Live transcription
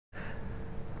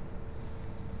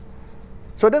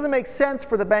So it doesn't make sense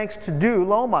for the banks to do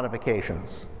loan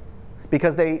modifications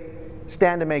because they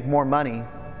stand to make more money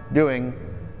doing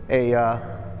they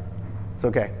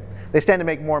stand to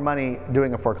make more money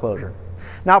doing a foreclosure.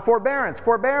 Now, forbearance.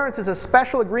 Forbearance is a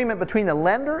special agreement between the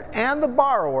lender and the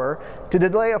borrower to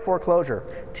delay a foreclosure.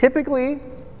 Typically,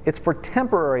 it's for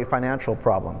temporary financial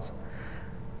problems.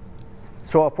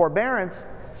 So a forbearance,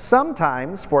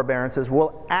 sometimes forbearances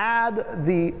will add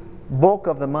the bulk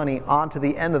of the money onto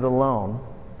the end of the loan,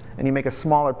 and you make a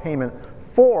smaller payment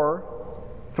for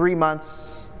 3 months,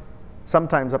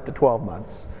 sometimes up to 12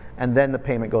 months, and then the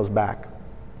payment goes back.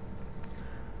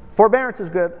 Forbearance is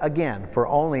good, again, for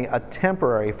only a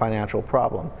temporary financial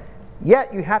problem.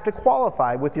 Yet you have to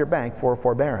qualify with your bank for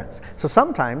forbearance. So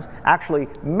sometimes, actually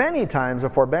many times, a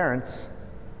forbearance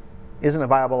isn't a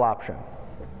viable option.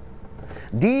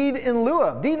 Deed in lieu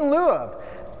of. Deed in lieu of.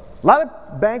 A lot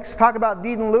of banks talk about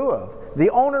deed in lieu of. The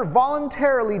owner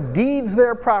voluntarily deeds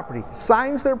their property,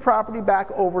 signs their property back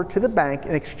over to the bank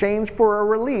in exchange for a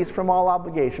release from all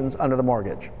obligations under the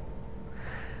mortgage.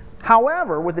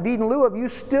 However, with the deed in lieu of, you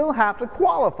still have to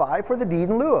qualify for the deed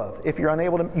in lieu of. If you're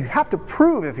unable to, you have to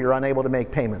prove if you're unable to make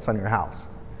payments on your house.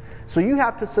 So you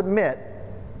have to submit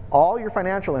all your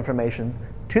financial information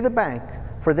to the bank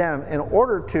for them in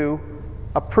order to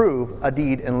approve a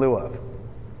deed in lieu of.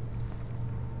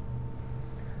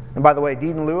 And by the way,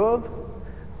 deed in lieu of,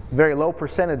 very low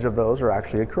percentage of those are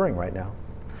actually occurring right now.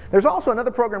 There's also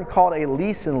another program called a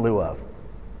lease in lieu of.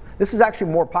 This is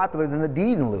actually more popular than the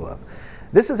deed in lieu of.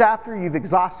 This is after you've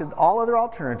exhausted all other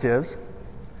alternatives.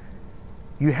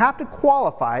 You have to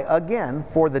qualify, again,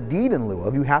 for the deed in lieu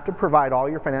of. You have to provide all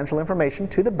your financial information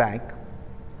to the bank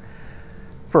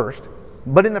first.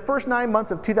 But in the first 9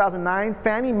 months of 2009,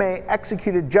 Fannie Mae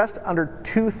executed just under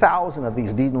 2,000 of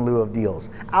these deed in lieu of deals.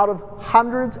 Out of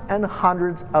hundreds and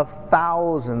hundreds of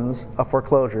thousands of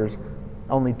foreclosures,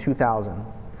 only 2,000.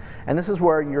 And this is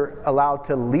where you're allowed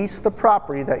to lease the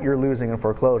property that you're losing in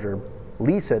foreclosure.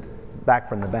 Lease it back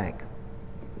from the bank.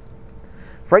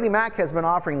 Freddie Mac has been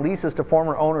offering leases to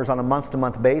former owners on a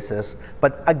month-to-month basis,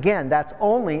 but again, that's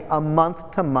only a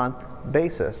month-to-month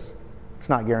basis. It's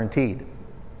not guaranteed.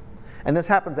 And this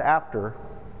happens after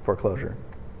foreclosure.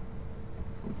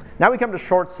 Now we come to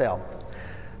short sale.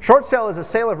 Short sale is a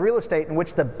sale of real estate in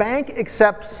which the bank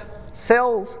accepts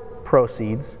sales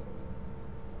proceeds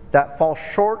that fall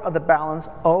short of the balance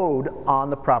owed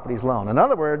on the property's loan. In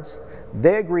other words,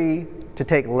 they agree to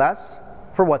take less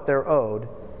for what they're owed